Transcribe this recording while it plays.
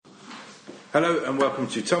Hello and welcome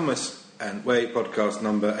to Thomas and Way podcast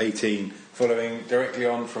number 18, following directly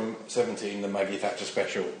on from 17, the Maggie Thatcher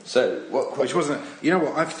special. So, which wasn't... You know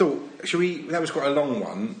what, I've thought... That was quite a long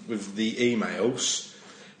one with the emails.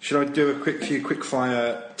 Should I do a few quick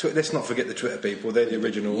fire... Let's not forget the Twitter people, they're the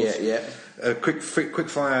originals. Yeah. Quick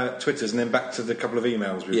fire Twitters and then back to the couple of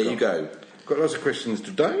emails we've got. Yeah, you go. Got lots of questions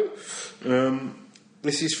today.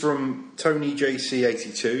 This is from Tony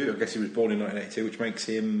JC82. I guess he was born in 1982, which makes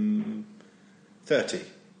him 30.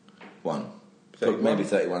 31. Maybe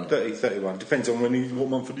 31. 31. Depends on what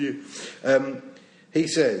month of the year. He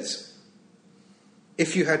says,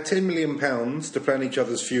 if you had £10 million to plan each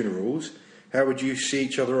other's funerals, how would you send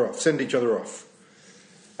each other off?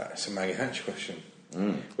 That's a Maggie Thatcher question.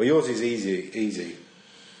 Well, yours is easy.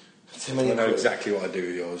 I know exactly what I'd do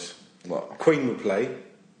with yours. What? Queen would play.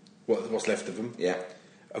 What's left of them? Yeah.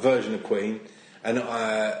 A version of Queen. And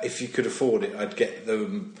if you could afford it, I'd get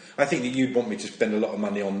them. I think that you'd want me to spend a lot of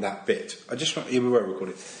money on that bit. I just want you were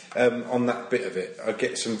recorded on that bit of it. I'd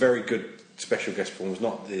get some very good special guest performers,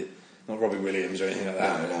 not Robbie Williams or anything like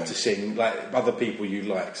that, no. to sing like other people you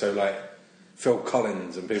like. So like Phil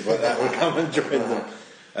Collins and people like that would come and join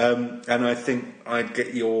them. And I think I'd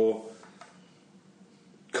get your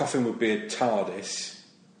coffin would be a TARDIS.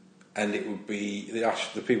 And it would be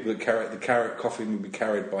the people that carry the coffin would be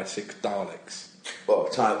carried by 6 Daleks.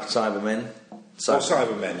 What, Cybermen?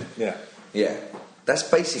 Cybermen, yeah. Yeah. That's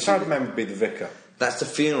basically... Cybermen would be the vicar. That's the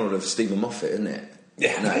funeral of Stephen Moffat, isn't it?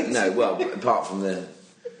 Yeah. No. Well, apart from the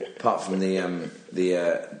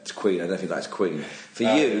Queen, I don't think that's Queen. For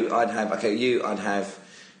you, I'd have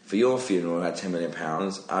for your funeral, I'd £10 million.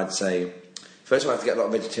 I'd say, first of all, I have to get a lot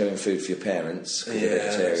of vegetarian food for your parents because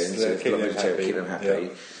they're vegetarians. Keep them happy.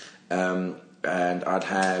 Yeah. And I'd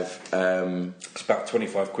have... it's about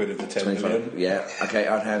 25 quid of the 10 million. Yeah, okay,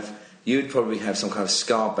 you'd probably have some kind of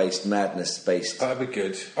Scar-based, madness-based... That'd be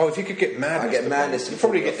good. Oh, if you could get Madness... I'd get Madness... You'd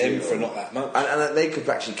probably get them for not that much. And they could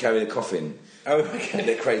actually carry the coffin. Oh, okay. In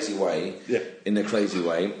a crazy way. Yeah. In a crazy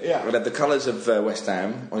way. Yeah. I'd have the colours of West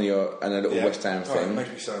Ham on your... And a little West Ham thing. Oh, it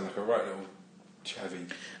makes me sound like a right little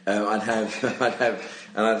chavvy.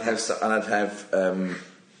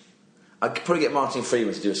 I'd probably get Martin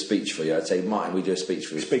Freeman to do a speech for you. I'd say, Martin, we do a speech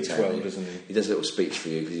for you. He speaks well, doesn't he? He does a little speech for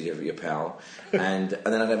you because he's your pal. and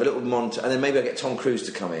then I'd have a little and then maybe I'd get Tom Cruise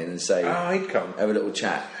to come in and say... Oh, he'd come. Have a little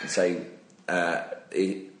chat and say...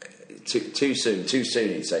 too soon,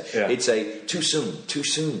 he'd say. Yeah. He'd say, too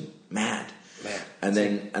soon, mad. And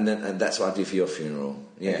then that's what I'd do for your funeral.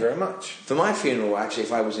 Yeah. Thank you very much. For my funeral, actually,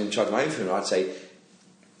 if I was in charge of my own funeral, I'd say,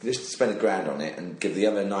 just spend £1,000 on it and give the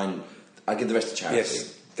other 9... I'd give the rest to charity.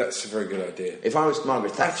 Yes. That's a very good idea. If I was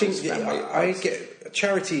Margaret Thatcher's family... I get...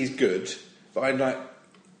 Charity is good, but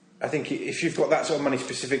I think if you've got that sort of money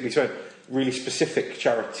specifically, so really specific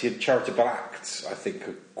charitable acts, I think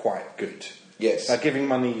are quite good. Yes. Like giving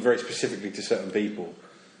money very specifically to certain people.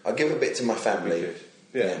 I'll give a bit to my family.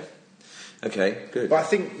 Yeah. Okay, good. But I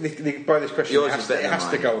think by this question, yours it has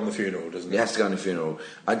to go on the funeral, doesn't it? It has to go on the funeral.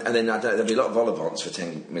 And then there'll be a lot of Olivants for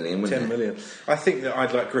 10 million, wouldn't 10 million. I think that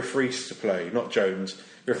I'd like Griff Rhys to play, not Jones.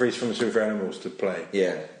 Griff Rhys from the Super Animals to play.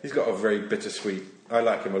 Yeah. He's got a very bittersweet... I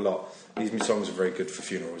like him a lot. His songs are very good for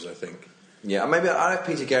funerals, I think. Yeah, maybe I like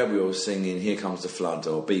Peter Gabriel singing Here Comes the Flood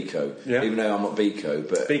or Biko. Yeah. Even though I'm not Biko,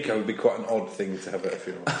 but... Biko would be quite an odd thing to have at a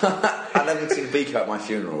funeral. I'd have him sing Biko at my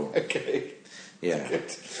funeral. Okay. Yeah.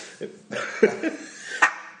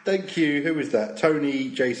 Thank you. Who was that?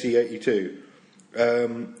 Tony JC82.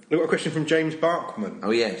 We've got a question from James Barkman.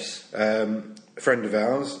 Oh, yes. A friend of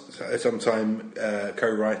ours, sometime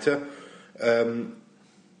co-writer.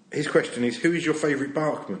 His question is, who is your favourite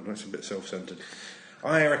Barkman? That's a bit self-centred.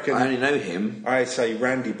 I reckon... I only know him. I say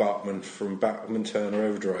Randy Barkman from Bachman Turner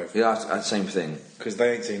Overdrive. Yeah, same thing. Because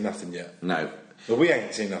they ain't seen nothing yet. No. Well, we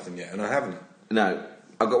ain't seen nothing yet, and I haven't. No.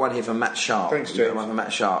 I've got one here from Matt Sharp. Thanks, James. One from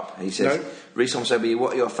Matt Sharp. He says, no. Rhys Somerset,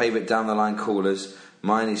 what are your favourite down-the-line callers?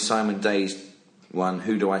 Mine is Simon Day's one,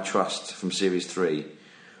 Who Do I Trust, from Series 3.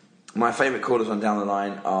 My favourite callers on Down the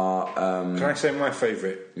Line are... Can I say my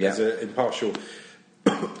favourite? Yeah. As an impartial...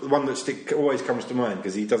 the one that always comes to mind,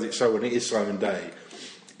 because he does it so when it is Simon Day,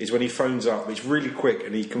 is when he phones up, it's really quick,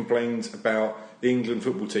 and he complains about the England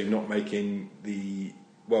football team not making the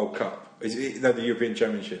World Cup. The European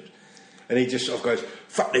Championships. And he just sort of goes,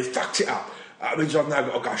 they fucked it up. That means I've now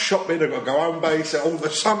got to go shopping, I've got to go home base, all the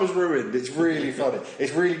summer's ruined. It's really funny.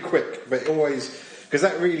 It's really quick, but it always... Because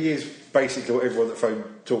that really is basically what everyone that phone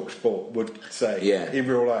talks sport would say in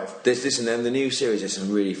real life. Listen, the new series, there's some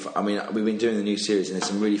really... we've been doing the new series and there's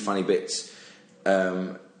some really funny bits. I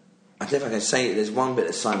don't know if I can say it. There's one bit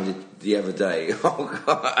that Simon did the other day. Oh,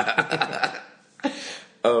 God.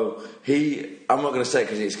 Oh, I'm not going to say it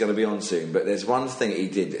because it's going to be on soon, but there's one thing he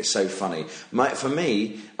did that's so funny. For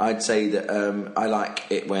me, I'd say that I like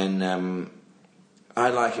it when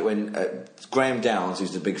Graham Downs,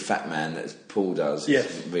 who's the big fat man that Paul does,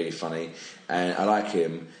 is really funny, and I like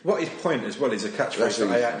him. What his point as well is a catchphrase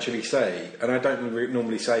that I actually say, and I don't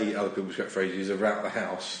normally say other people's catchphrases around the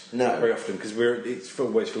house very often because it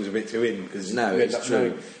always feels a bit too in because it's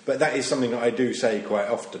true. But that is something that I do say quite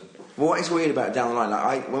often. Well, what is weird about Down the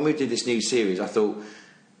Line, when we did this new series, I thought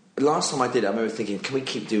last time I did it, I remember thinking, can we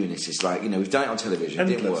keep doing this? It's like we've done it on television, it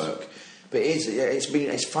didn't work. But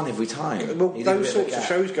it's fun every time. Well, those sorts of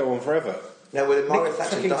shows go on forever. No, well, Margaret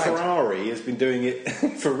Thatcher died. Ferrari has been doing it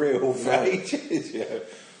for real for ages. Yeah.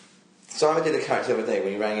 Simon did a character the other day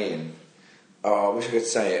when he rang in. Oh, I wish I could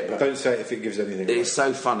say it, but don't say it if it gives anything. It's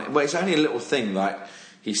so funny. Well, it's only a little thing like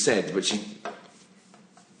he said, which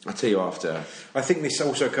I'll tell you after. I think this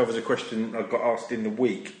also covers a question I got asked in the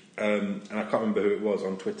week, and I can't remember who it was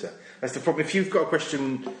on Twitter. That's the problem. If you've got a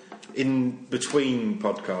question in between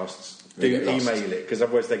podcasts, do email it because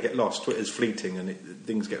otherwise they get lost. Twitter's fleeting and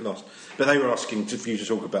things get lost. But they were asking for you to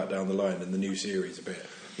talk about Down the Line and the new series a bit.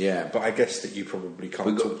 Yeah, but I guess that you probably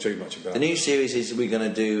can't talk too much about. The new series is we're going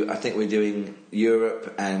to do. I think we're doing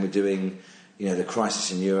Europe and we're doing the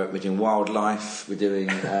crisis in Europe. We're doing wildlife. We're doing.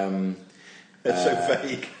 It's so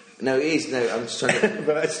vague. No, it is. No, I'm just trying to.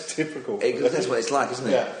 But that's typical. That's what it's like, isn't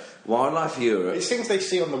it? Yeah. Wildlife Europe. It's things they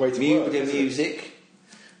see on the way to work. We're doing music.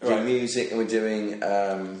 We're doing music and we're doing.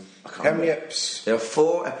 How many episodes? There are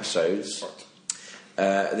 4 episodes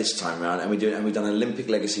this time around, and we've done an Olympic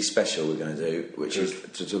Legacy special. We're going to do, which is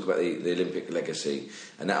to talk about the Olympic legacy,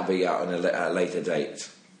 and that'll be out on a later date.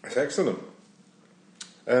 That's excellent.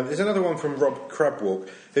 There's another one from Rob Crabwalk,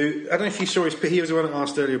 who I don't know if you saw his. He was the one that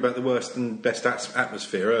asked earlier about the worst and best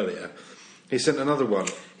atmosphere earlier. He sent another one.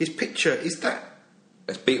 His picture is that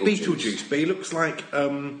it's Beetlejuice, but he looks like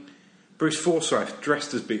Bruce Forsyth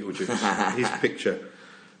dressed as Beetlejuice. His picture.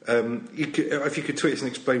 If you could tweet us and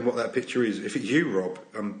explain what that picture is. If it's you, Rob,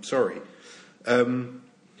 I'm sorry.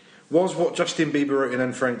 Was what Justin Bieber wrote in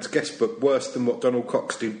Anne Frank's guest book worse than what Donald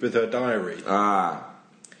Cox did with her diary?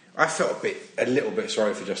 I felt a little bit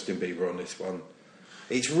sorry for Justin Bieber on this one.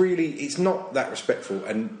 It's not that respectful,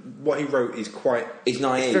 and what he wrote is he's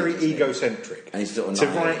naive, it's very egocentric. And he's sort of to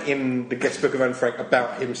write in the guest book of Anne Frank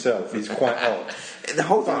about himself is quite odd. The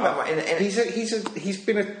whole thing about he's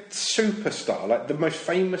been a superstar, like the most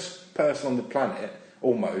famous person on the planet,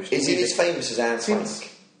 almost. Is he as famous as Anne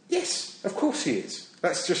Frank? Yes, of course he is.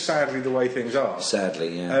 That's just sadly the way things are.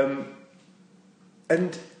 Sadly, yeah.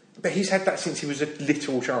 But he's had that since he was a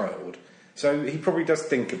little child, so he probably does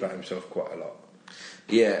think about himself quite a lot.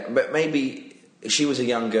 Yeah, but maybe she was a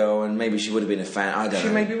young girl and maybe she would have been a fan. I don't know. She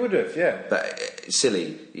maybe would have, yeah. But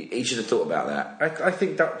silly. He should have thought about that. I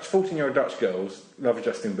think 14-year-old Dutch girls love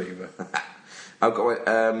Justin Bieber. I've got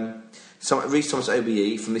Rhys Thomas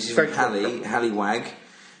OBE from this is from Hallie Wag.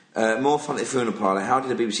 More fun at the funeral parlour. How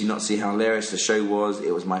did the BBC not see how hilarious the show was?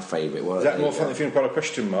 It was my favourite. Is that more fun at the funeral parlour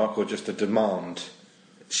question mark or just a demand?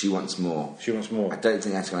 She wants more. She wants more. I don't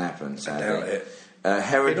think that's going to happen, sadly. I doubt it.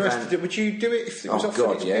 Would you do it if it was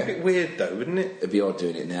offered? It'd be a bit weird though, wouldn't it? It'd be odd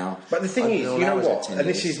doing it now. But the thing is, you know what? And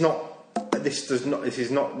this is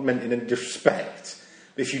not meant in any disrespect.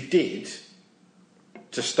 But if you did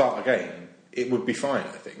to start again, it would be fine,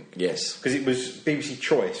 I think. Yes, because it was BBC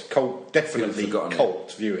Choice, definitely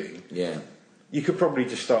cult viewing. Yeah. You could probably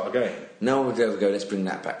just start again. No one would ever go, let's bring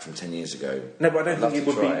that back from 10 years ago. No, but I don't think it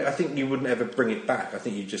would be. I think you wouldn't ever bring it back. I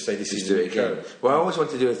think you'd just say this is a show. Well, I always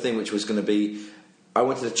wanted to do a thing which was going to be. I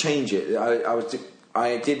wanted to change it.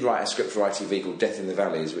 I did write a script for ITV called Death in the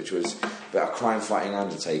Valleys, which was about a crime-fighting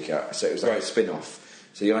undertaker. So it was like a spin-off.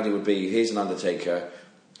 So the idea would be, here's an undertaker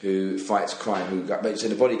who fights crime. So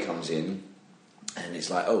the body comes in, and it's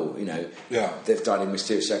like, they've died in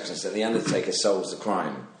mysterious circumstances. And the undertaker solves the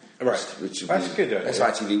crime. Right, that's good. That's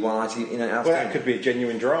ITV1, ITV. Well, that could be a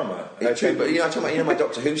genuine drama. It's true, but I'm talking about my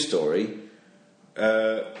Doctor Who story.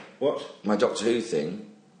 What? My Doctor Who thing.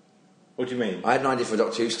 What do you mean? I had an idea for a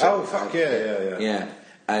Doctor Who story. Oh, fuck yeah. Yeah,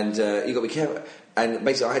 and you got to be careful. And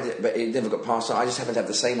basically, but it never got passed on. I just happened to have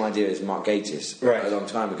the same idea as Mark Gatiss a long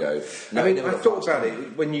time ago. I thought about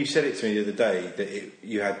it when you said it to me the other day that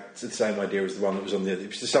you had the same idea as the one that was on the other. It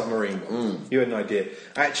was the submarine one. You had an idea.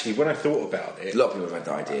 Actually, when I thought about it, a lot of people have had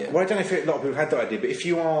that idea. Well, I don't know if a lot of people had that idea, but if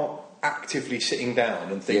you are actively sitting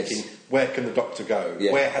down and thinking, where can the Doctor go?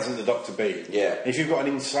 Yeah. Where hasn't the Doctor been? Yeah. If you've got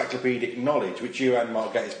an encyclopedic knowledge, which you and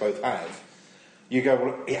Mark Gatiss both have. you go,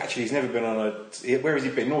 well, he's never been on where has he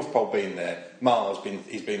been? North Pole been there. Mars,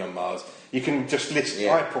 he's been on Mars. You can just list.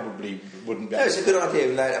 Yeah. I probably wouldn't be. No, it's a good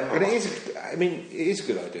idea. But it is a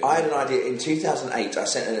good idea. I had an idea in 2008. I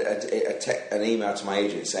sent an email to my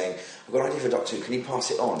agent saying, "I've got an idea for Doctor Who. Can you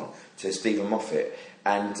pass it on to Stephen Moffat?"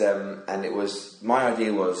 And it was my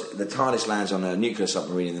idea was the TARDIS lands on a nuclear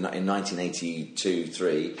submarine in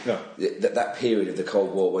 1982-3. No. That period of the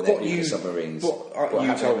Cold War when there were nuclear submarines. What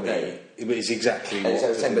you told me is exactly what.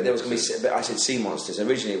 But there was going to be. But I said sea monsters.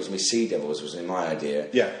 Originally, it was going to be sea devils. Was my idea.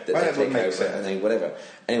 Yeah, that they take over sense. and then whatever.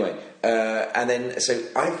 Anyway, and then so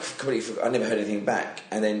I never heard anything back.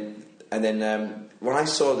 And then when I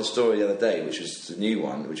saw the story the other day, which was the new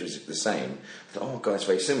one, which was the same, I thought, oh god, it's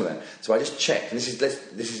very similar. So I just checked, and this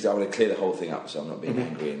is I want to clear the whole thing up, so I'm not being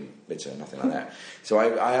angry and bitter or nothing like that. So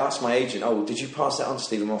I asked my agent, oh, did you pass that on to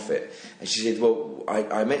Stephen Moffat? And she said, well, I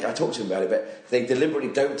talked to him about it, but they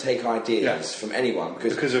deliberately don't take ideas from anyone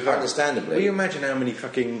because of understandably. Will you imagine how many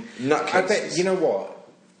fucking nutcases? I bet you know what?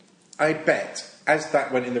 I bet as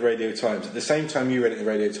that went in the Radio Times, at the same time you read it in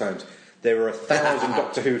the Radio Times, there were 1,000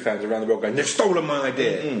 Doctor Who fans around the world going, they've stolen my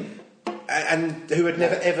idea. And who had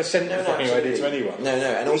never ever sent the fucking idea to anyone. No,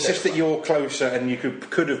 and it's just that you're closer and you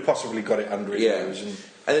could have possibly got it under his nose.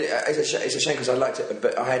 And it's a shame because I liked it,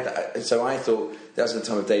 but so I thought that was the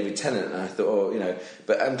time of David Tennant, and I thought,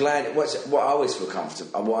 but I'm glad. What I always feel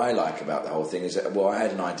comfortable, and what I like about the whole thing is that I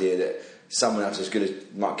had an idea that someone else as good as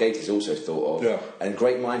Mark Gatiss also thought of, and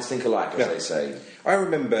great minds think alike, as they say. I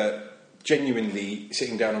remember genuinely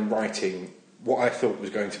sitting down and writing what I thought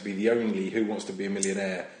was going to be the only Who Wants to Be a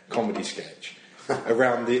Millionaire comedy sketch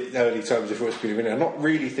around the early times of Who Wants to Be a Millionaire, not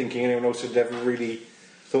really thinking anyone else had ever really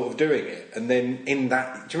thought of doing it. And then in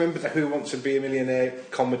that, do you remember the Who Wants to Be a Millionaire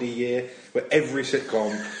comedy year, where every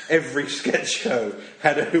sitcom, every sketch show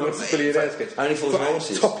had a Who Wants to Be a Millionaire sketch? Only Fools and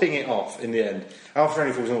Horses. Topping it off in the end. After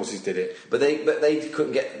Only Fools and Horses did it. But they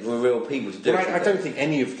couldn't get the real people to do it. I don't think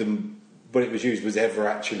any of them, when it was used, was ever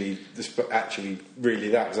actually really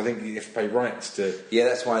that, because I think you have to pay rights to. Yeah,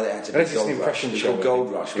 that's why they had to be Gold Rush. It's called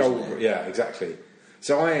Gold Rush, yeah, exactly.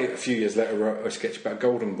 So I, a few years later, wrote a sketch about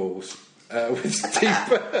Golden Balls with Steve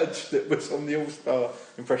Burge that was on the All Star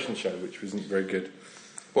Impression Show, which wasn't very good.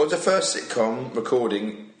 What was the first sitcom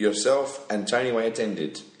recording yourself and Tony Way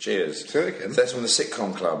attended? Cheers. Say that again. That's from the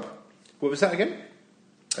Sitcom Club. What was that again?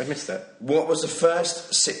 I missed that. What was the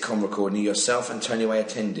first sitcom recording yourself and Tony Way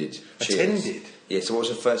attended? Cheers. Attended? Yeah, so what was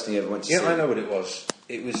the first thing you ever went to see? Yeah, I know what it was.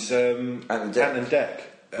 It was Ant and Dec.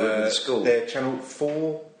 The school. Their Channel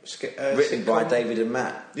 4 written sitcom. by David and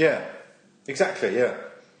Matt. Yeah, exactly, yeah.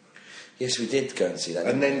 Yes, we did go and see that.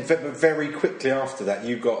 And then very quickly after that,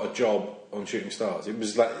 you got a job on Shooting Stars. It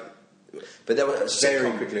was like... But there were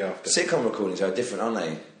very quickly after. Sitcom recordings are different, aren't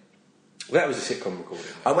they? Well, that was a sitcom recording.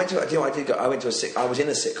 I was in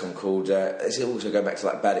a sitcom called. This also go back to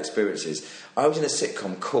like bad experiences. I was in a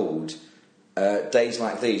sitcom called Days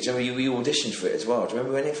Like These. Do you remember you auditioned for it as well? Do you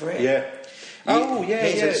remember winning for it? Yeah.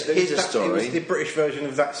 Here's a story. It was the British version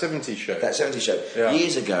of That 70s Show. That 70s Show. Yeah.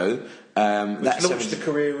 Years ago, which launched the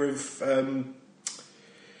career of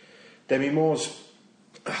Demi Moore's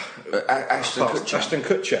Ashton Kutcher. Ashton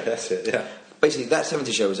Kutcher. That's it. Yeah. Basically, That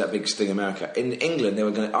 70s Show was that big thing in America. In England, they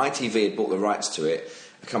were going. ITV had bought the rights to it.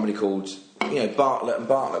 A company called Bartlett and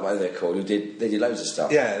Bartlett, whatever they're called, they did loads of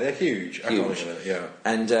stuff. Yeah, they're huge. Yeah.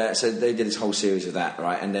 And so they did this whole series of that,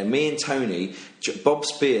 right? And then me and Tony, Bob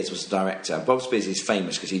Spears was the director. Bob Spears is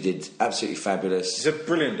famous because he did Absolutely Fabulous. He's a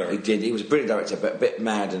brilliant director. He was a brilliant director, but a bit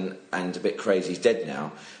mad and a bit crazy. He's dead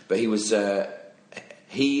now, but he was.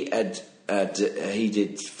 He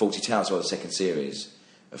did 40 Towers, or the second series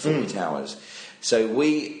of 40 Towers. So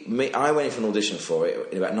I went in for an audition for it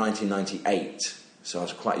in about 1998. So I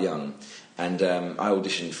was quite young, and I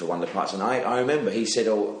auditioned for one of the parts. And I remember he said,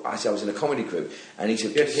 I was in a comedy group, and he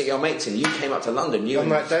said, "Get your mates in." You came up to London. On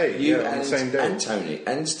that day, on the same day, and Tony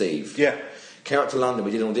and Steve. Yeah. Came up to London.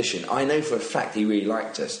 We did an audition. I know for a fact he really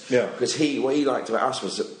liked us. Yeah. Because what he liked about us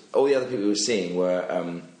was that all the other people we were seeing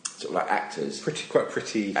were sort of like actors, quite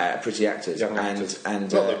pretty actors, young actors.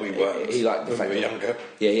 And not that we were. He liked the fact we were that younger.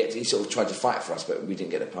 Yeah, he sort of tried to fight for us, but we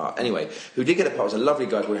didn't get a part. Anyway, who did get a part was a lovely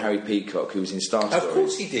guy called Harry Peacock, who was in Star Stories. Of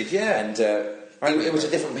course he did, yeah. And it was a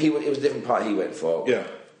different part he went for. Yeah.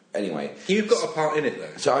 Anyway, you've got a part in it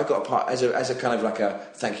though. So I got a part as a kind of like a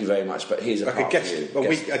thank you very much, but here's a like part a guest. for you. Well,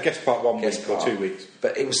 I guess part 1 week or 2 weeks.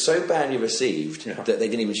 But it was so badly received that they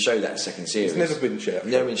didn't even show that second series. It's never been shown.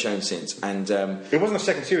 Never been shown since. And it wasn't a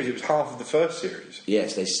second series; it was half of the first series.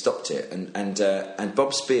 Yes, they stopped it. And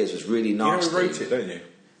Bob Spears was really nasty. You know who wrote it, don't you?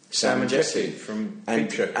 Sam and Jesse from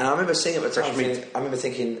Peep Show. And I remember seeing it at the time. Meat. I remember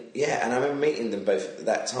thinking, yeah, and I remember meeting them both at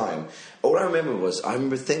that time. All I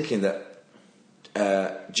remember thinking that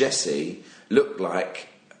Jesse looked like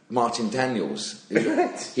Martin Daniels.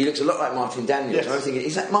 He looks a lot like Martin Daniels. Yes. And I was thinking,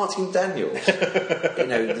 is that Martin Daniels?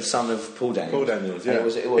 The son of Paul Daniels. Paul Daniels, yeah.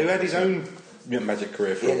 Who had his own magic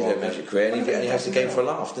career for a while. He had a magic career, and he had the game for a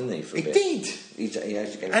laugh, didn't he? For a bit. Did. He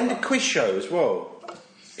had the game and for a the laugh. quiz show as well.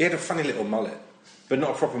 He had a funny little mullet, but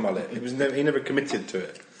not a proper mullet. He never committed to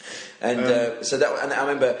it. And and I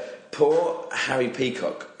remember poor Harry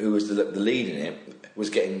Peacock, who was the lead in it, was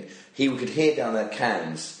getting. He could hear down their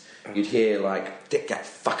cans. You'd hear like, "Get that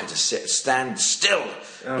fucker to stand still,"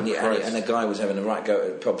 and the guy was having a right go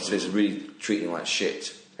at propositions, really treating him like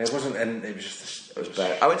shit. It wasn't, and it was just. It was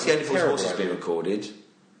bad. I went to the Only Fools and Horses being recorded.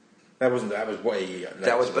 That was way.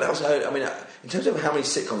 But also, I mean, in terms of how many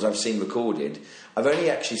sitcoms I've seen recorded, I've only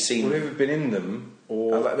actually seen. Well, have you been in them,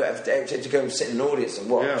 or to go and sit in an audience and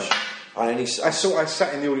watch? Yeah. I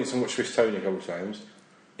sat in the audience and watched Swiss Tony a couple of times.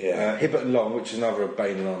 Yeah. Hibbert and Long, which is another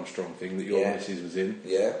Bain and Armstrong thing that your missus was in.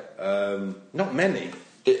 Yeah. Not many.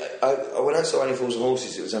 When I saw Only Fools and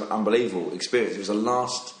Horses, it was an unbelievable experience. It was the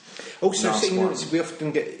last. Also, sitting in we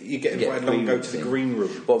often get invited along and go to the green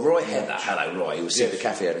room. Well, Roy had that. Hello, Roy. He was sitting at the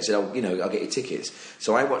cafe and said, "Oh, I'll get your tickets."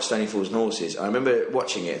 So I watched Only Fools and Horses. I remember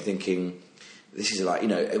watching it, thinking, "This is like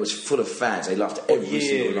it was full of fans. They loved every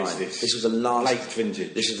single line." This was the last late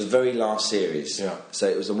vintage. This was the very last series. Yeah. So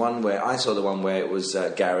it was the one where I saw the one where it was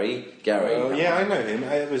Gary. Oh, yeah, I know him.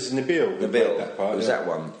 It was Nabil. That part. It was that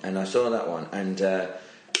one, and I saw that one, and.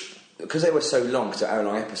 Because they were so long, because they're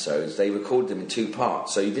hour-long episodes, they recorded them in 2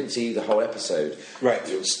 parts, so you didn't see the whole episode. Right.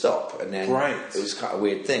 It would stop, and then it was kind of a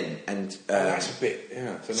weird thing. And that's a bit,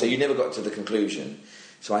 yeah. So you never got to the conclusion.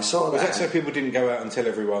 So I saw that. Was that so people didn't go out and tell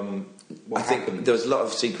everyone what happened? I think there was a lot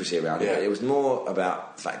of secrecy around it. It was more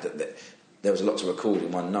about the fact that there was a lot to record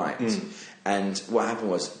in one night. And what happened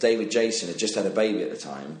was David Jason had just had a baby at the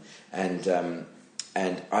time, and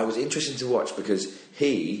I was interested to watch because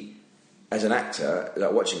he, as an actor,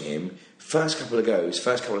 like watching him, first couple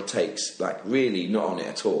of takes, like really not on it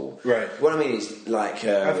at all. Right. What I mean is, like,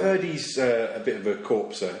 I've heard he's a bit of a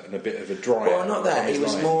corpser and a bit of a dryer. Well, not that. He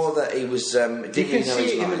was more that he was. You can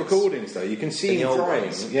see it in the recordings, though. You can see him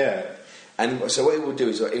drying. Yeah. And so what he would do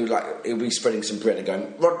is he would be spreading some bread and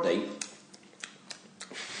going, Rodney.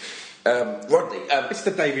 It's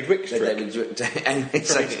the David Wicks trick. Anyway,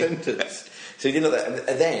 so you know that,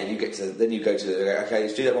 and then you go to okay,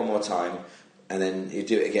 let's do that one more time, and then you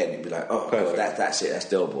do it again. You'd be like, oh, well, that's it, that's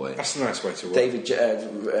Del Boy. That's a nice way to work. David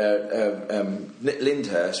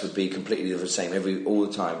Lyndhurst would be completely the same all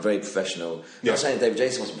the time, very professional. I'm not saying that David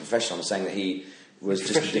Jason wasn't professional. I'm saying that he was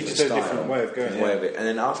just a different style, different way of going. Way of it. And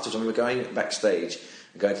then afterwards, I remember going backstage.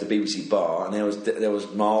 Going to the BBC bar, and there was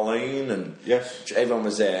Marlene, and everyone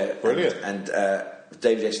was there. Brilliant. And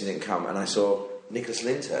David Jason didn't come, and I saw Nicholas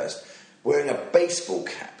Lyndhurst wearing a baseball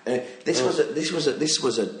cap. This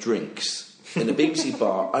was a drinks in the BBC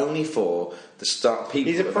bar only for the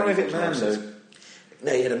people. He's a private man, though.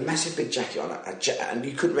 No, he had a massive big jacket on, and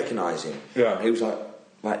you couldn't recognise him. Yeah, and he was like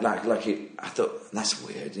I thought that's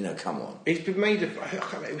weird. Come on. He's been made.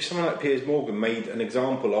 It was someone like Piers Morgan made an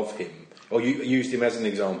example of him. Or you used him as an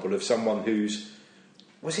example of someone who's...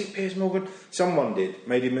 Was it Piers Morgan? Someone did.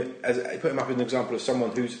 Put him up as an example of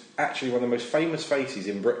someone who's actually one of the most famous faces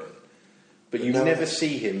in Britain. But you never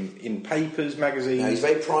see him in papers, magazines... No, he's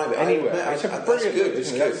very private. Anywhere. It's brilliant, good.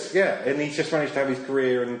 Isn't it? Yeah, and he's just managed to have his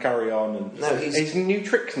career and carry on. And he's new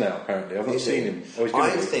tricks now, apparently. I've not seen him. I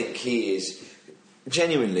think he is...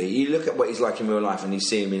 Genuinely, you look at what he's like in real life and you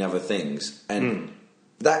see him in other things, and...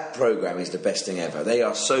 That programme is the best thing ever. They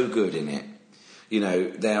are so good in it.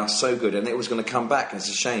 They are so good. And it was going to come back, and it's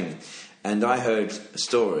a shame. And I heard a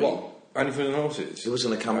story... What? Only Fools and Horses? It was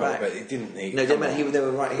going to come back. But it didn't. They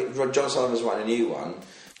were writing... John Sullivan was writing a new one.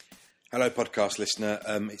 Hello, podcast listener.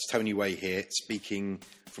 It's Tony Way here, speaking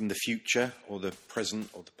from the future, or the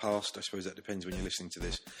present, or the past. I suppose that depends when you're listening to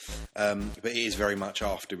this. But it is very much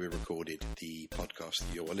after we recorded the podcast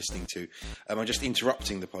that you're listening to. I'm just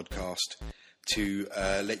interrupting the podcast to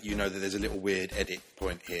let you know that there's a little weird edit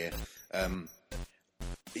point here.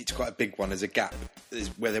 It's quite a big one. There's a gap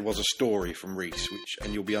where there was a story from Reese,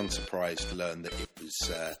 and you'll be unsurprised to learn that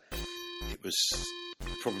it was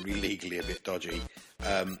probably legally a bit dodgy,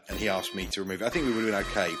 and he asked me to remove it. I think we would have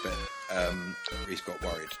been okay, but Reese got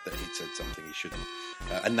worried that he'd said something he shouldn't,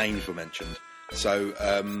 and names were mentioned. So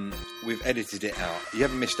we've edited it out. You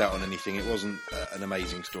haven't missed out on anything. It wasn't an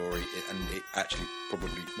amazing story, and it actually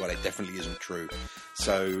it definitely isn't true.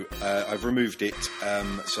 So I've removed it,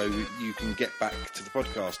 so you can get back to the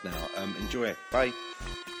podcast now. Enjoy it. Bye.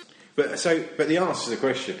 But the answer to the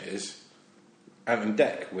question is Ant and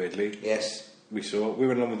Dec. Weirdly, Yes. we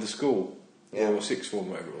went along with the school, Yeah. or sixth form,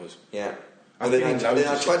 whatever it was. Yeah. And then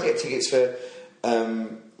I tried to get tickets for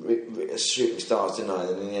Shooting Stars, didn't I?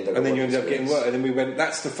 And then you ended up getting work, and then we went.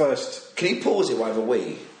 That's the first. Can you pause it while I have a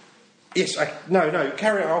wee? Yes, no.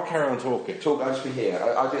 Carry on. I'll carry on talking. I'll just be here.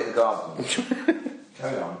 I'll do it in the garden.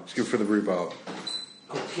 Carry on. It's good for the rhubarb.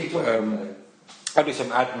 Keep talking. I'll do some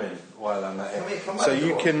admin while I'm at it. So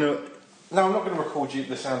you can. No, I'm not going to record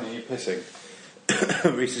the sound of you pissing.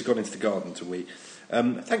 Reese has gone into the garden to wee.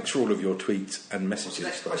 Thanks for all of your tweets and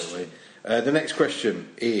messages, by the way. The next question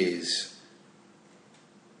is.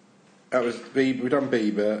 That was Bieber. We've done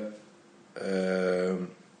Bieber.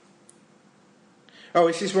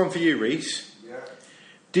 This is one for you, Reese. Yeah.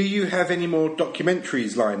 Do you have any more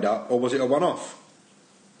documentaries lined up, or was it a one-off?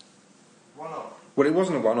 One-off. Well, it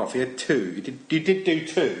wasn't a one-off. You had two. You did do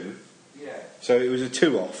two. Yeah. So it was a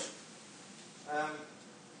two-off.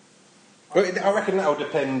 Well, I reckon that'll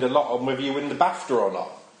depend a lot on whether you win the BAFTA or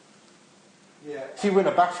not. Yeah. If you win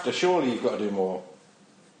a BAFTA, surely you've got to do more.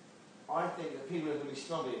 I think that people are going to be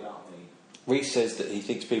snobby about me. Reese says that he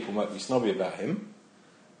thinks people might be snobby about him.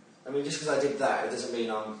 I mean, just because I did that, it doesn't mean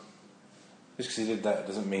I'm... Just because he did that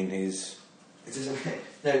doesn't mean he's... It doesn't...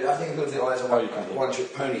 No, I think people think, that's a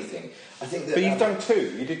one-trick pony thing. I think that... But you've done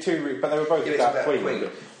two. You did two, but they were both about Queen.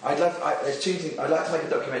 There's two things. I'd like to make a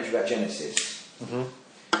documentary about Genesis. Mm-hmm.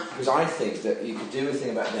 Because I think that you could do a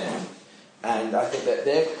thing about them, and I think that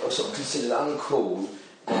they're sort of considered uncool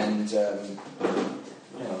and...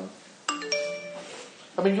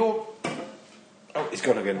 I mean, you're... Oh, it's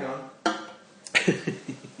gone again. Hang on.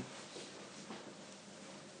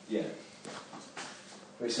 Yeah.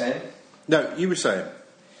 What are you saying? No, you were saying.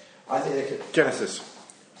 I think they could... Genesis.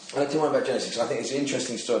 I'd like to talk about Genesis. I think it's an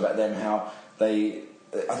interesting story about them, how they...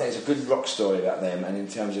 I think it's a good rock story about them, and in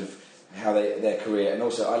terms of how their career, and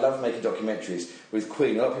also I love making documentaries with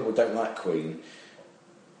Queen. A lot of people don't like Queen.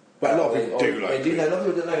 But a lot of people do like Queen. Queen. No, a lot of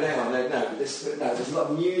people don't. No. There's a lot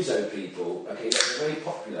of muso people. Okay, they're very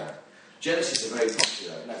popular. Genesis are very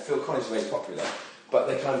popular. No, Phil Collins is very popular, but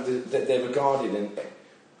they're regarded in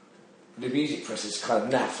the music press as kind of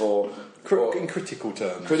naff or in critical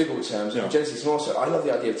terms. Critical terms. Yeah. Genesis, and also I love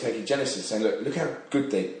the idea of taking Genesis and saying, look how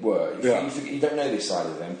good they were. You don't know this side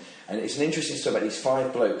of them, and it's an interesting story about these four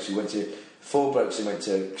blokes who went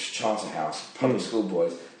to Charterhouse, public school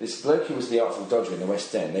boys. This bloke who was the Artful Dodger in the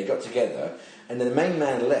West End, they got together, and then the main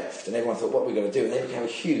man left, and everyone thought, what are we going to do? And they became a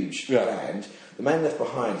huge band. The man left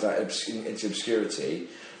behind into obscurity,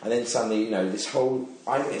 and then suddenly, this whole...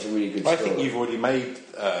 I think it's a really good story. I think you've already made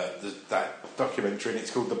that documentary, and it's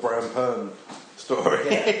called The Brown Pern Story.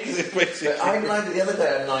 Yeah. I had an idea the other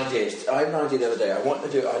day.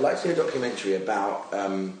 I'd like to do a documentary about...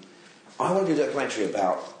 I want to do a documentary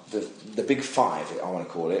about the Big Five, I want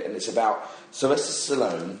to call it, and it's about Sylvester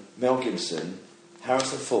Stallone, Mel Gibson,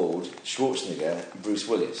 Harrison Ford, Schwarzenegger, and Bruce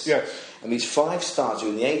Willis. Yes. And these five stars who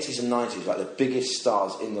in the 80s and 90s were like the biggest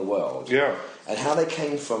stars in the world. Yeah. And how they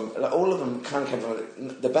came from, all of them kind of came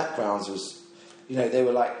from, the backgrounds was, they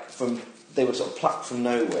were sort of plucked from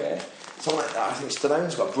nowhere. Something like that. I think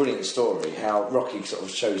Stallone's got a brilliant story, how Rocky sort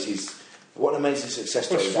of shows what an amazing success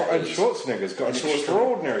story and Schwarzenegger's got an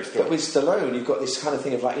extraordinary story. But with Stallone, you've got this kind of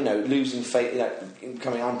thing of losing faith,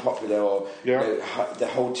 becoming unpopular, or the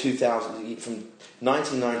whole 2000 from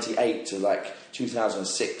 1998 to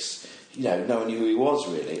 2006. No one knew who he was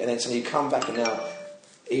really, and then suddenly you come back and now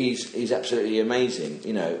he's absolutely amazing.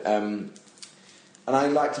 And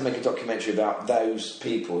I'd like to make a documentary about those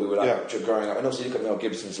people who were growing up, and also you've got Mel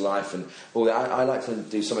Gibson's life and all that. I like to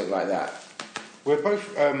do something like that. We've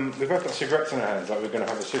both got cigarettes in our hands, like we're going to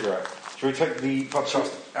have a cigarette. Should we take the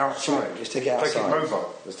podcast outside? Just take it outside. Take it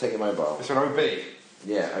mobile. Let's take it mobile. It's an OB.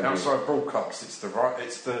 Yeah, OB. Outside broadcast. It's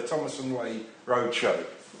the Thomason Way Road Show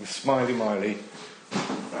with Smiley Miley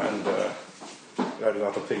and a load of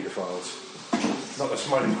other paedophiles. Not that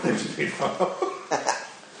Smiley Miley's a paedophile.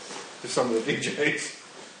 Just some of the DJs.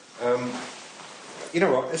 You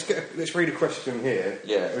know what? Let's read a question here.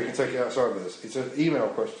 Yeah. We can take it outside with us. It's an email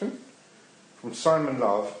question from Simon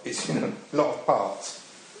Love. It's in a lot of parts.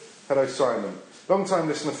 Hello, Simon. Long time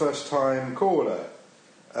listener, first time caller.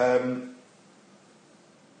 Okay,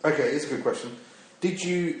 it's a good question.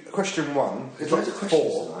 Question one. There's loads of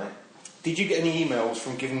questions tonight. Did you get any emails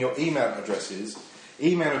from giving your email addresses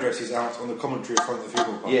out on the commentary in front of the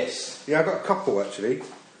funeral party? Yes. Yeah, I got a couple actually.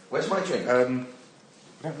 Where's my drink? I don't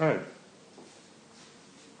know.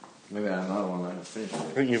 Maybe I have another one. I haven't finished it. I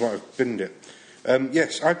think you might have binned it.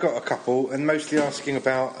 Yes, I've got a couple, and mostly asking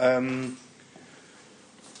about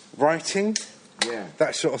writing Yeah.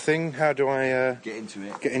 that sort of thing. How do I Get into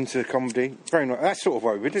it. get into comedy? Very nice. That's sort of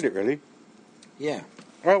why we did it, really. Yeah.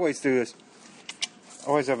 I always do this. I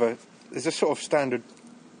always have there's a sort of standard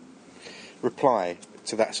reply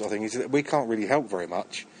to that sort of thing, is that we can't really help very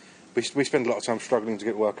much. We spend a lot of time struggling to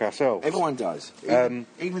get work ourselves. Everyone does. Even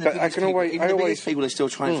the biggest people are still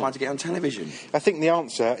trying to get on television. I think the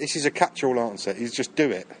answer, this is a catch-all answer, is just do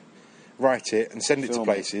it. Write it and send it to Film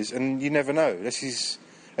places, and you never know. This is,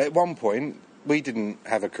 at one point, we didn't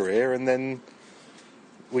have a career, and then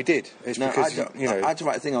we did. It's because, I had to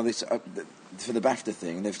write a thing on this for the BAFTA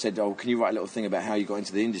thing, and they've said, "Oh, can you write a little thing about how you got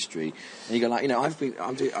into the industry?" And you go like,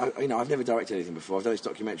 I've never directed anything before. I've done this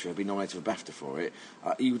documentary. I've been nominated for BAFTA for it.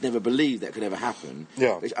 You would never believe that could ever happen.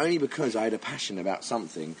 Yeah. It's only because I had a passion about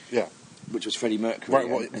something. Yeah. Which was Freddie Mercury.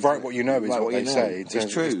 Write what you know is what they say.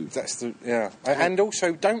 It's true. That's the and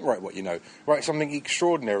also don't write what you know. Write something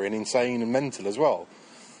extraordinary and insane and mental as well.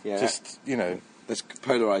 Yeah. Just That's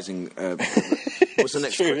polarising. What's the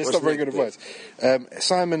next? True, it's not very good advice.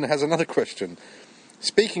 Simon has another question.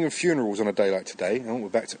 Speaking of funerals on a day like today, we're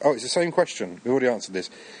back to. Oh, it's the same question. We've already answered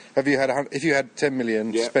this. If you had 10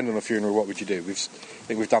 million to spend on a funeral, what would you do? I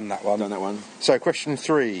think we've done that one. So, question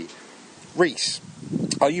 3, Reese.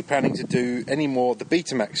 Are you planning to do any more the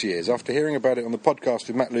Betamax years? After hearing about it on the podcast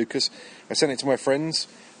with Matt Lucas, I sent it to my friends,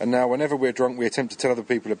 and now whenever we're drunk, we attempt to tell other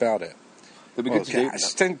people about it. It'd be good to do.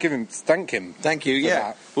 Thank him. Thank you. Yeah,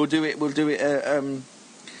 that. We'll do it.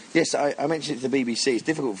 Yes, I mentioned it to the BBC. It's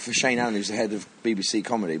difficult for Shane Allen, who's the head of BBC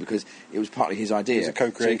Comedy, because it was partly his idea. He's a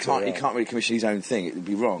co-creator. So he can't really commission his own thing. It would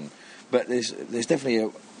be wrong. But there's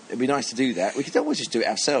definitely it'd be nice to do that. We could always just do it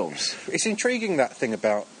ourselves. It's intriguing, that thing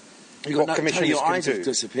about what commissioners your can eyes do. have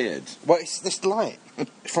disappeared. Well, it's this light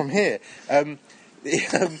from here.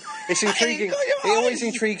 It's intriguing. It always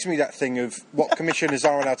intrigues me, that thing of what commissioners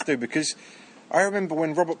are allowed to do, because I remember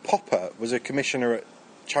when Robert Popper was a commissioner at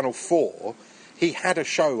Channel 4, he had a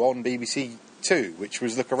show on BBC 2, which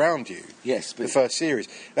was Look Around You. Yes, but the first series.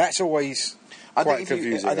 That's always quite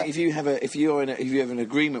confusing. I think if you have an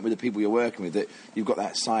agreement with the people you're working with that you've got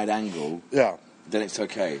that side angle, then it's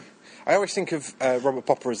okay. I always think of Robert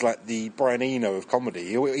Popper as like the Brian Eno of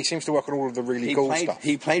comedy. He seems to work on all of the really cool stuff.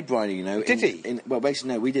 He played Brian Eno. Did he? Well,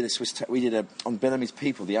 basically, no. We did on Bellamy's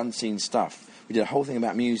People, the unseen stuff. We did a whole thing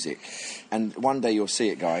about music, and one day you'll see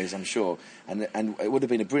it, guys. I'm sure. And it would have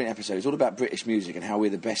been a brilliant episode. It's all about British music and how we're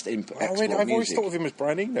the best export I've music. always thought of him as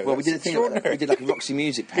Brian Eno. Well, we did a thing. We did like a Roxy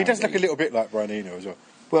Music parody. He does look a little bit like Brian Eno as well.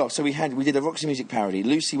 Well, so we did a Roxy Music parody.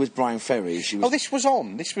 Lucy was Brian Ferry. This was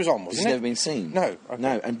on, wasn't it? It's never been seen. No. Okay.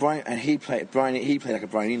 No, and he played like a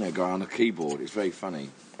Brian Eno guy on a keyboard. It's very funny.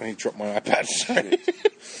 And he dropped my iPad.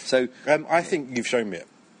 So I think you've shown me it.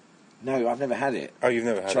 No, I've never had it. Oh, you've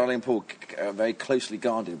never had it? Charlie and Paul are very closely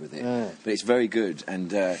guarded with it. But it's very good. And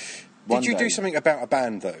did you do something about a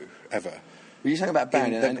band, though, ever? Were you talking about a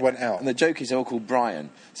band that went out? And the joke is they're all called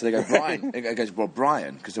Brian. So they go, Brian. It goes, well,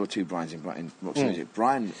 Brian, because there were two Brians in Roxy Music.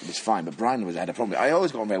 Brian was fine, but Brian had a problem. I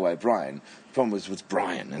always got on very well with Brian. The problem was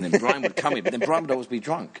Brian. And then Brian would come in, but then Brian would always be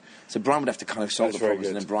drunk. So Brian would have to kind of solve the problems,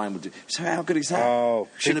 and then Brian would do... So how good is that? Oh,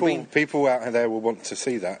 people out there will want to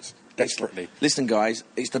see that. Desperately. Listen, guys,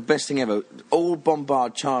 it's the best thing ever. All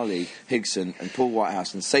bombard Charlie Higson and Paul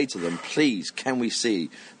Whitehouse and say to them, please, can we see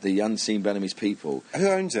the Unseen Bellamy's People? Who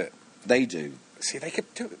owns it? They do. See, they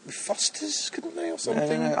could do it with Foster's, couldn't they, or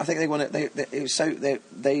something? No. I think they want to.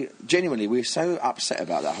 They genuinely, we're so upset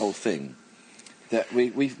about that whole thing that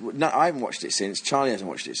I haven't watched it since. Charlie hasn't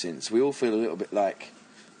watched it since. We all feel a little bit like,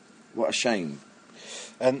 what a shame.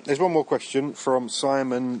 And there's one more question from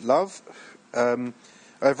Simon Love.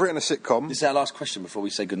 I've written a sitcom. This is our last question before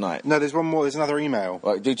we say goodnight. No, there's one more. There's another email.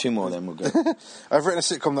 Right, do two more, then we'll go. I've written a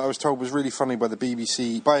sitcom that I was told was really funny by a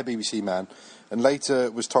BBC man, and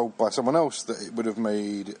later was told by someone else that they would have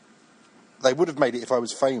made it if I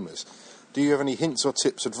was famous. Do you have any hints or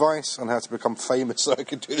tips, advice on how to become famous so I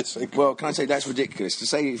can do this thing? Well, can I say that's ridiculous? To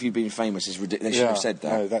say if you've been famous is ridiculous. They should have said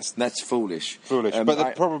that. No, that's foolish. Foolish.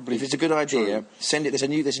 But probably... If it's a good idea, true. Send it. There's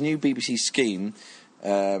a new BBC scheme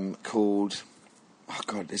called... Oh,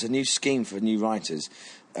 God, there's a new scheme for new writers.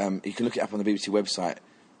 You can look it up on the BBC website.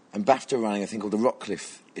 And BAFTA are running a thing called the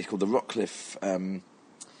Rockcliffe. It's called the Rockcliffe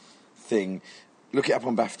thing. Look it up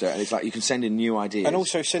on BAFTA, and it's like you can send in new ideas. And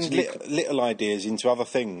also send little ideas into other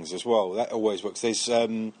things as well. That always works. There's...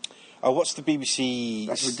 what's the BBC...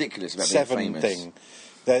 That's ridiculous about 7 being famous. Thing?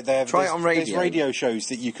 They have, Try it on radio. There's radio shows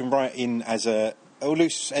that you can write in as a...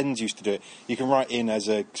 Loose Ends used to do it. You can write in as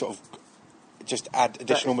a sort of... Just add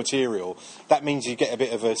additional material. That means you get a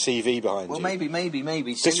bit of a CV behind you. Well, maybe.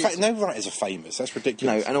 No writers are famous. That's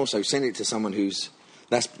ridiculous. No, and also send it to someone who's...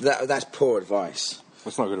 That's poor advice.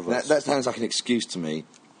 That's not good advice. That sounds like an excuse to me.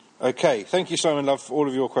 Okay, thank you, Simon Love, for all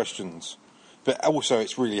of your questions. But also,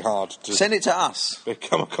 it's really hard to... Send it to us.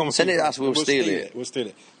 Send it to us, we'll steal it. We'll steal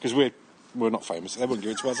it. Because we're not famous. They wouldn't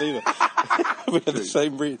give it to us either. We're the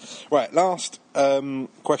same breed. Right, last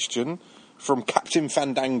question from Captain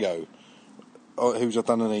Fandango, who's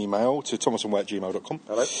done an email to thomasandway@gmail.com.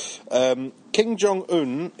 Hello. King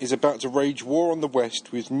Jong-un is about to wage war on the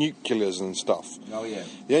West with nuclears and stuff. Oh, yeah.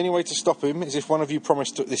 The only way to stop him is if one of you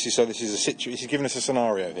promised to... This is giving us a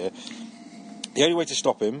scenario here. The only way to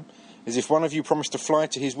stop him is if one of you promised to fly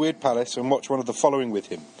to his weird palace and watch one of the following with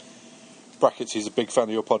him. Brackets, he's a big fan of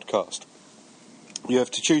your podcast. You have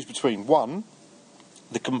to choose between 1,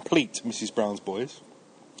 the complete Mrs. Brown's Boys,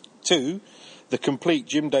 2, the complete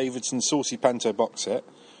Jim Davidson Saucy Panto box set,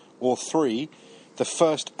 or 3, the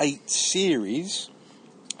first 8 series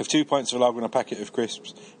of 2 pints of lager and a packet of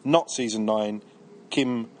crisps, not season 9.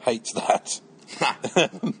 Kim hates that.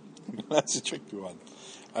 That's a tricky one.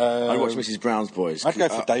 I'd watch Mrs. Brown's Boys. I'd go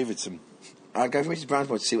for Davidson. I'd go for Mrs. Brown's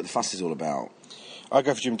Boys to see what the fuss is all about. I'd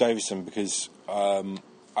go for Jim Davidson because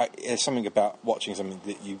there's something about watching something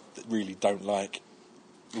that you really don't like.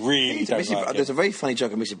 There's a very funny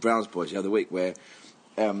joke of Mrs. Brown's Boys the other week where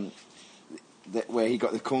he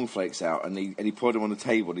got the cornflakes out and he poured them on the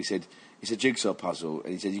table and he said it's a jigsaw puzzle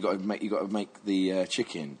and he said you got to make the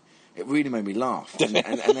chicken. It really made me laugh and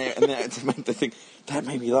they think that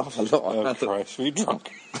made me laugh a lot. Oh Christ, were you drunk?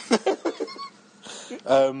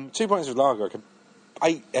 2 pints of lager.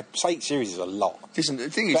 8 series is a lot. Listen, the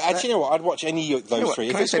thing is, but actually, you know what? I'd watch any of those 3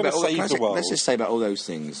 if it's going to save the world. Let's just say about all those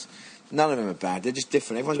things. None of them are bad. They're just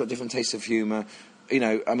different. Everyone's got different tastes of humour. You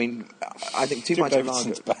know, I mean, I think 2 pints of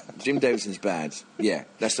lager. Jim Davidson's bad. Yeah,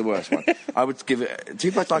 that's the worst one. I would give it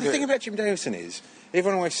 2 pints of lager. The thing about Jim Davidson is,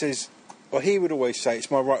 everyone always says, well, he would always say it's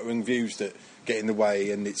my right-wing views that get in the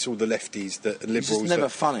way, and it's all the lefties that and liberals. He's never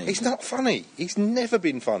funny. He's not funny. He's never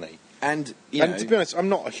been funny. And to be honest, I'm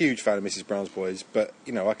not a huge fan of Mrs. Brown's Boys, but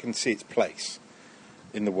I can see its place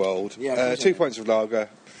in the world. Yeah, 2 pints of lager.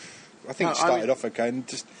 I think it started off okay, and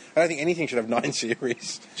I don't think anything should have 9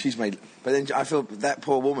 series. She's made, but then I feel that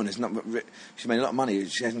poor woman has not. She's made a lot of money.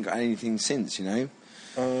 She hasn't got anything since, Did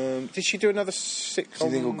she do another sitcom?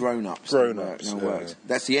 Something called Grown Ups. Grown Ups.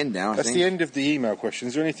 That's the end now. That's the end of the email questions.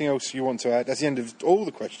 Is there anything else you want to add? That's the end of all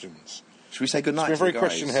the questions. Should we say good night? It's been very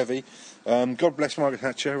question heavy. God bless Margaret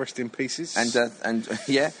Thatcher. Rest in pieces.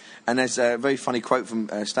 And there's a very funny quote from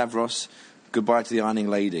Stavros. Goodbye to the ironing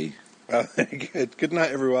lady. Good. Good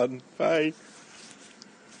night, everyone. Bye.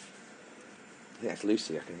 Yeah, it's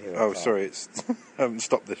Lucy. I can hear her. Oh, sorry. I haven't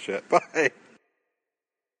stopped this yet. Bye.